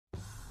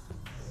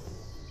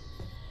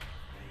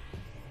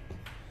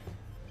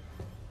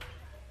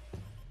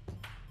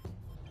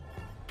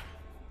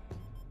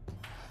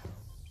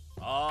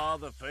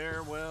The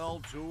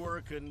farewell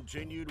tour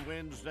continued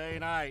Wednesday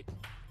night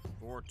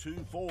for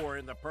 2-4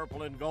 in the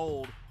purple and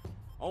gold.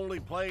 Only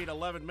played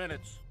 11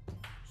 minutes,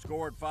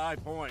 scored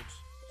 5 points,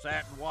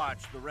 sat and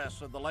watched the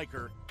rest of the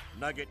Laker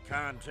Nugget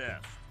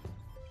contest.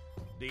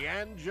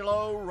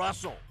 D'Angelo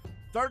Russell,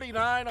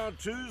 39 on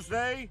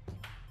Tuesday,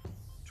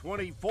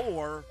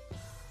 24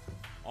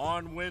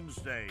 on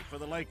Wednesday for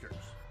the Lakers.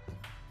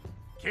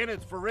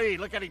 Kenneth Faried,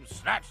 look at him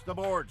snatch the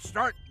board,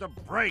 start the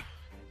break,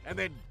 and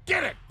then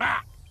get it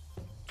back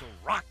to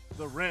rock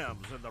the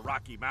rims in the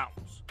Rocky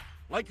Mountains.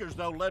 Lakers,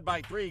 though, led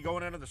by 3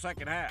 going into the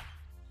second half.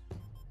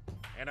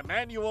 And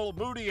Emmanuel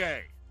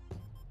Mudiay.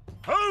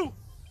 Who?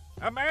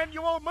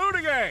 Emmanuel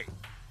Mudiay.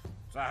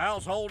 It's a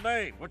household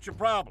name. What's your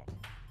problem?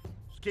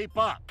 Just keep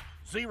up.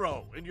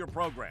 0 in your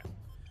program.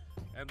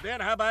 And then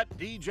how about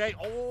DJ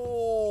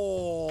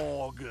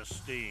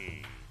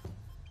Augustine?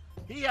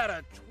 He had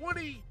a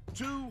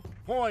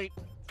 22-point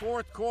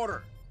fourth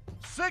quarter.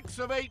 6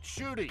 of 8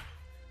 shooting.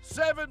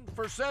 7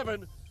 for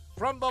 7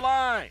 from the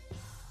line.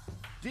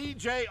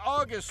 DJ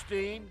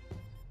Augustine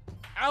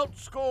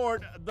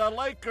outscored the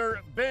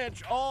Laker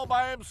bench all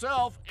by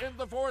himself in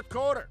the fourth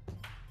quarter.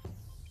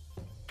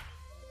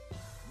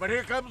 But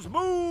here comes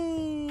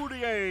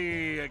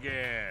Mudiay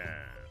again.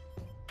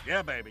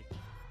 Yeah, baby.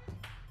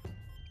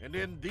 And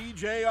then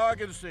DJ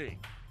Augustine,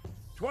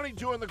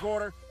 22 in the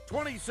quarter,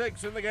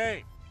 26 in the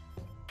game.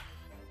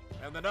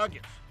 And the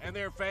Nuggets and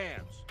their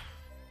fans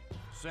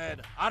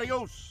said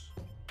adios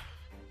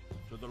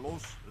to the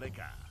Los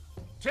Lakers.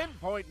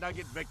 10-point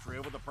Nugget victory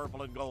over the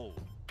purple and gold.